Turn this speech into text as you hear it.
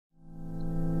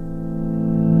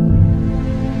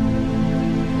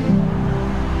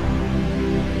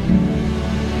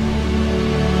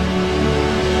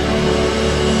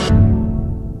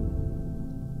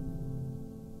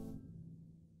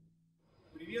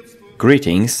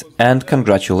Greetings and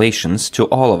congratulations to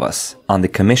all of us on the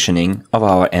commissioning of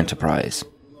our enterprise.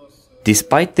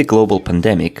 Despite the global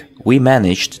pandemic, we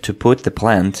managed to put the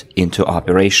plant into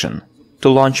operation, to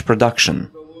launch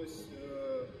production.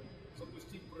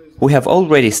 We have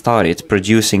already started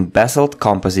producing Basalt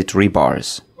composite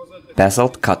rebars,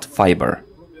 Basalt cut fiber.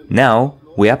 Now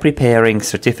we are preparing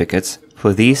certificates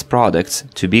for these products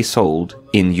to be sold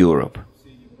in Europe.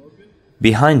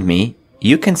 Behind me,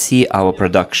 you can see our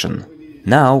production.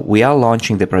 Now we are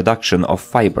launching the production of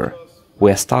fiber.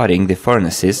 We are starting the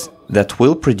furnaces that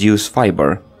will produce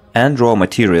fiber and raw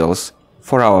materials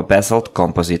for our Basalt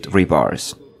composite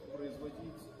rebars.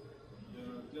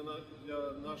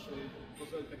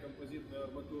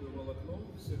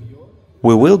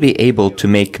 We will be able to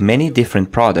make many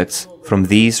different products from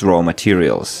these raw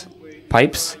materials: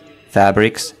 pipes,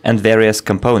 fabrics, and various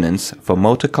components for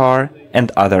motorcar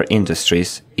and other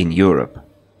industries in Europe.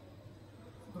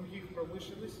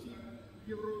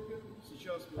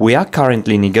 We are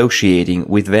currently negotiating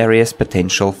with various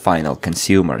potential final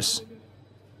consumers.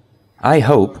 I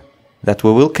hope that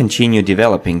we will continue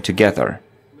developing together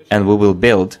and we will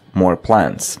build more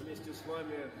plants.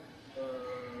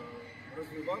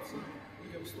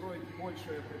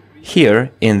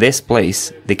 Here, in this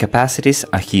place, the capacities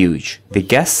are huge. The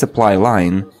gas supply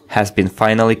line has been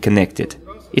finally connected.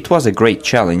 It was a great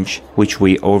challenge which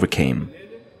we overcame.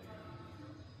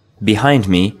 Behind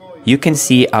me, you can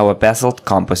see our Basalt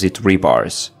composite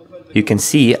rebars. You can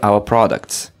see our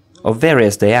products of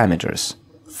various diameters: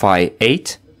 5,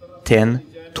 8, 10,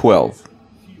 12.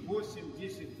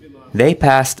 They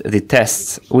passed the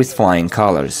tests with flying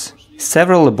colors.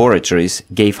 Several laboratories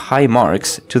gave high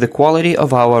marks to the quality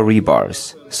of our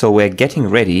rebars, so we're getting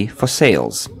ready for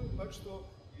sales.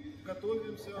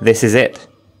 This is it.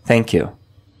 Thank you.